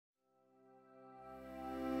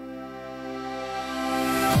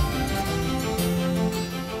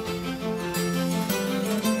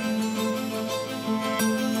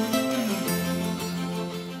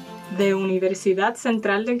Universidad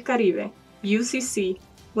Central del Caribe, UCC,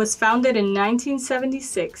 was founded in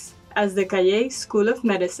 1976 as the Calle School of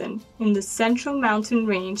Medicine in the Central Mountain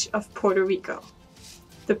Range of Puerto Rico.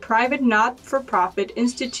 The private not-for-profit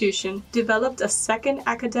institution developed a second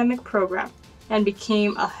academic program and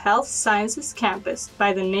became a health sciences campus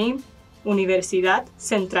by the name Universidad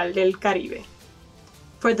Central del Caribe.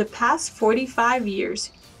 For the past 45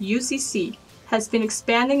 years, UCC has been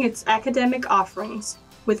expanding its academic offerings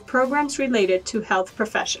with programs related to health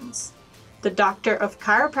professions. The Doctor of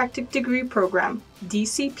Chiropractic degree program,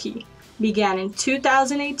 DCP, began in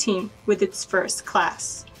 2018 with its first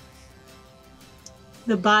class.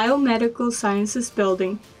 The Biomedical Sciences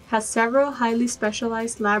building has several highly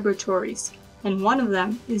specialized laboratories, and one of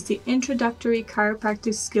them is the Introductory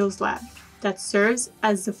Chiropractic Skills Lab that serves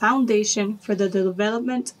as the foundation for the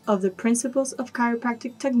development of the principles of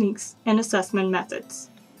chiropractic techniques and assessment methods.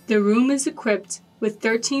 The room is equipped with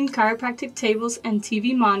 13 chiropractic tables and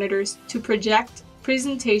TV monitors to project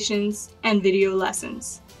presentations and video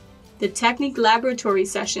lessons. The technique laboratory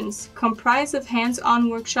sessions comprise of hands-on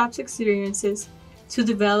workshops experiences to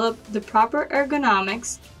develop the proper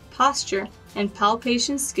ergonomics, posture, and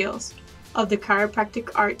palpation skills of the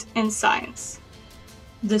chiropractic art and science.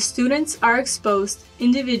 The students are exposed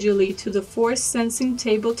individually to the force sensing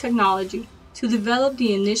table technology to develop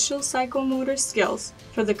the initial psychomotor skills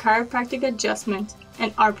for the chiropractic adjustment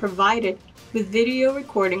and are provided with video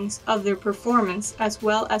recordings of their performance as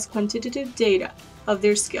well as quantitative data of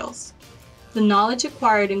their skills. The knowledge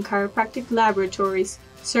acquired in chiropractic laboratories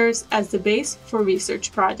serves as the base for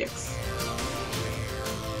research projects.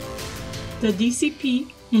 The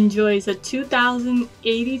DCP enjoys a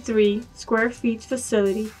 2,083 square feet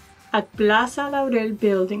facility at Plaza Laurel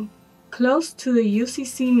building, close to the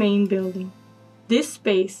UCC main building. This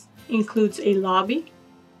space includes a lobby,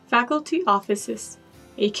 faculty offices,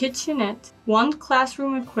 a kitchenette, one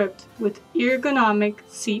classroom equipped with ergonomic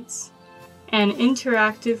seats, and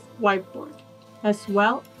interactive whiteboard, as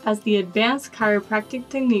well as the Advanced Chiropractic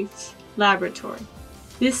Techniques Laboratory.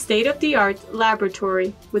 This state-of-the-art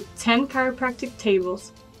laboratory with 10 chiropractic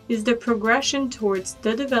tables is the progression towards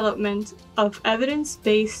the development of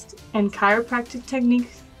evidence-based and chiropractic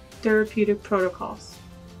technique therapeutic protocols.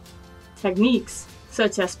 Techniques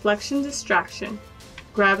such as flexion distraction,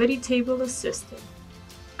 gravity table assisted,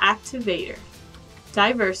 activator,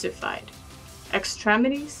 diversified,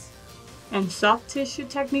 extremities, and soft tissue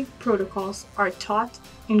technique protocols are taught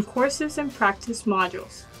in courses and practice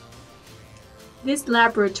modules. This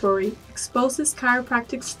laboratory exposes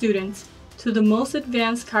chiropractic students to the most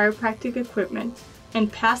advanced chiropractic equipment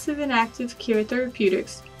and passive and active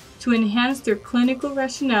cherotherapeutics to enhance their clinical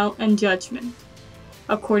rationale and judgment,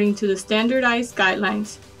 according to the standardized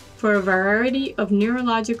guidelines for a variety of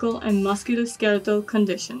neurological and musculoskeletal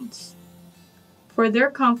conditions. For their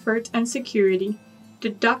comfort and security, the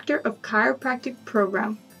Doctor of Chiropractic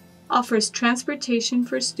program offers transportation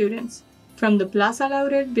for students from the Plaza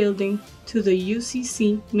Laurel building to the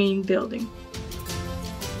UCC main building.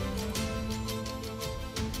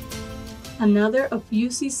 Another of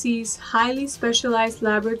UCC's highly specialized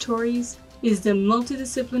laboratories is the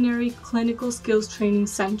Multidisciplinary Clinical Skills Training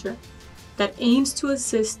Center that aims to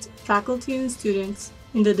assist faculty and students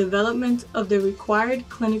in the development of the required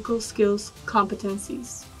clinical skills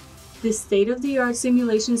competencies. This state-of-the-art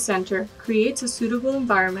simulation center creates a suitable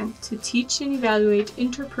environment to teach and evaluate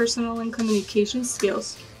interpersonal and communication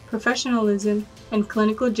skills, professionalism, and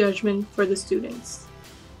clinical judgment for the students.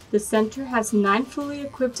 The center has 9 fully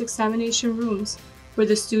equipped examination rooms where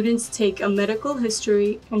the students take a medical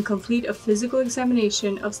history and complete a physical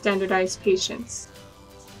examination of standardized patients.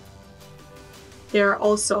 There are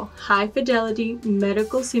also high-fidelity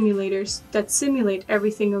medical simulators that simulate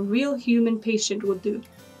everything a real human patient would do.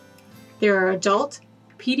 There are adult,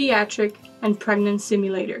 pediatric, and pregnant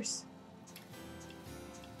simulators.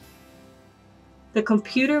 The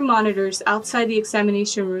computer monitors outside the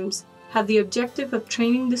examination rooms have the objective of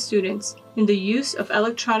training the students in the use of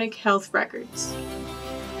electronic health records.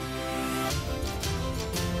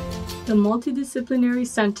 The Multidisciplinary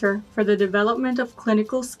Center for the Development of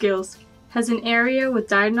Clinical Skills has an area with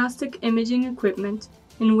diagnostic imaging equipment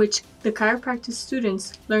in which the chiropractic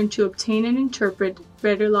students learn to obtain and interpret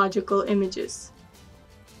radiological images.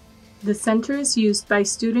 The center is used by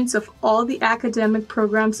students of all the academic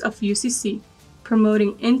programs of UCC,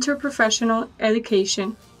 promoting interprofessional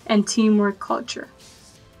education and teamwork culture.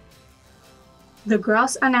 The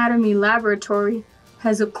Gross Anatomy Laboratory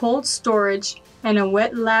has a cold storage and a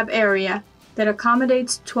wet lab area that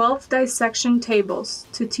accommodates 12 dissection tables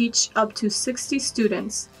to teach up to 60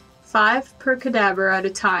 students, 5 per cadaver at a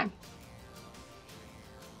time.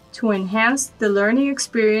 To enhance the learning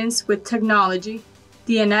experience with technology,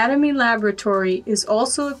 the anatomy laboratory is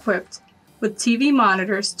also equipped with TV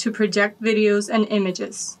monitors to project videos and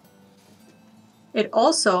images. It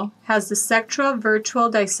also has the Sectra virtual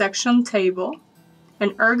dissection table, an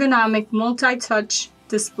ergonomic multi-touch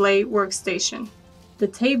display workstation. The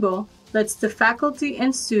table lets the faculty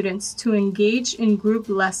and students to engage in group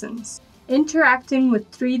lessons. Interacting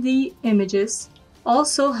with 3D images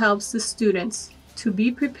also helps the students to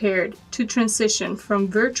be prepared to transition from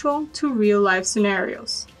virtual to real-life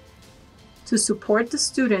scenarios. To support the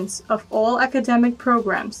students of all academic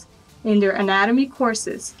programs in their anatomy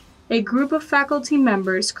courses, a group of faculty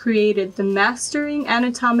members created the Mastering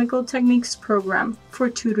Anatomical Techniques program for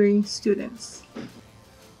tutoring students.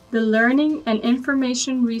 The Learning and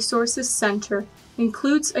Information Resources Center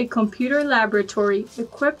includes a computer laboratory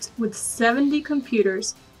equipped with 70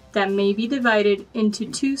 computers that may be divided into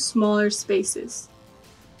 2 smaller spaces.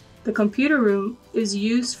 The computer room is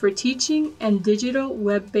used for teaching and digital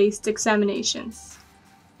web-based examinations.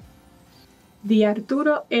 The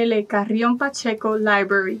Arturo L. Carrión Pacheco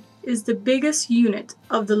Library is the biggest unit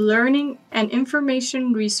of the Learning and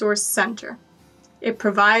Information Resource Center. It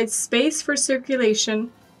provides space for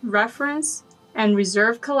circulation, reference, and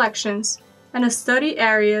reserve collections, and study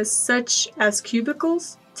areas such as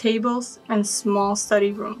cubicles, tables, and small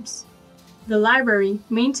study rooms. The library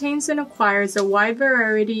maintains and acquires a wide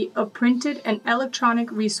variety of printed and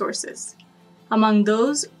electronic resources. Among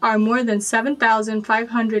those are more than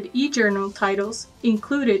 7,500 e-journal titles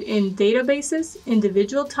included in databases,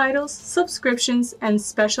 individual titles, subscriptions, and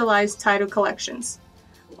specialized title collections.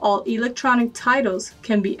 All electronic titles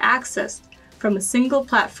can be accessed from a single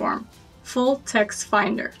platform, Full Text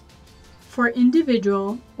Finder. For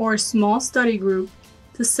individual or small study group,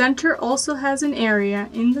 the center also has an area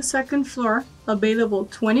in the second floor available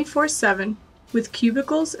 24/7 with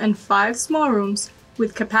cubicles and 5 small rooms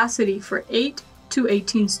with capacity for 8 to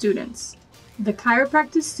 18 students. The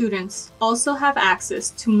chiropractic students also have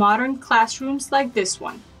access to modern classrooms like this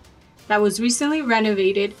one that was recently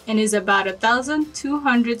renovated and is about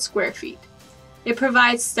 1,200 square feet. It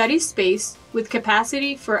provides study space with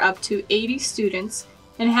capacity for up to 80 students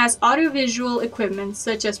and has audiovisual equipment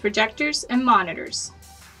such as projectors and monitors.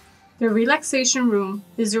 The relaxation room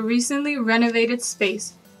is a recently renovated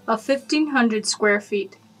space of 1,500 square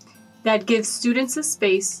feet that gives students a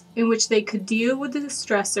space in which they could deal with the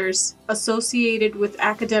stressors associated with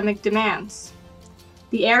academic demands.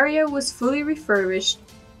 The area was fully refurbished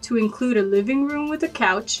to include a living room with a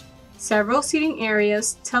couch, several seating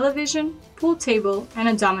areas, television, pool table, and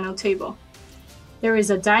a domino table. There is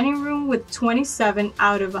a dining room with 27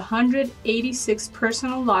 out of 186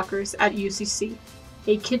 personal lockers at UCC,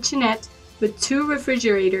 a kitchenette with 2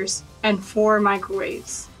 refrigerators and 4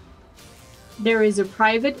 microwaves. There is a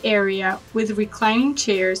private area with reclining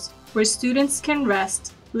chairs where students can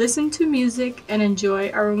rest, listen to music, and enjoy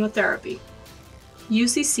aromatherapy.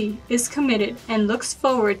 UCC is committed and looks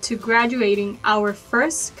forward to graduating our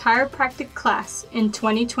first chiropractic class in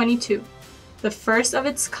 2022, the first of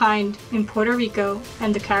its kind in Puerto Rico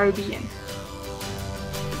and the Caribbean.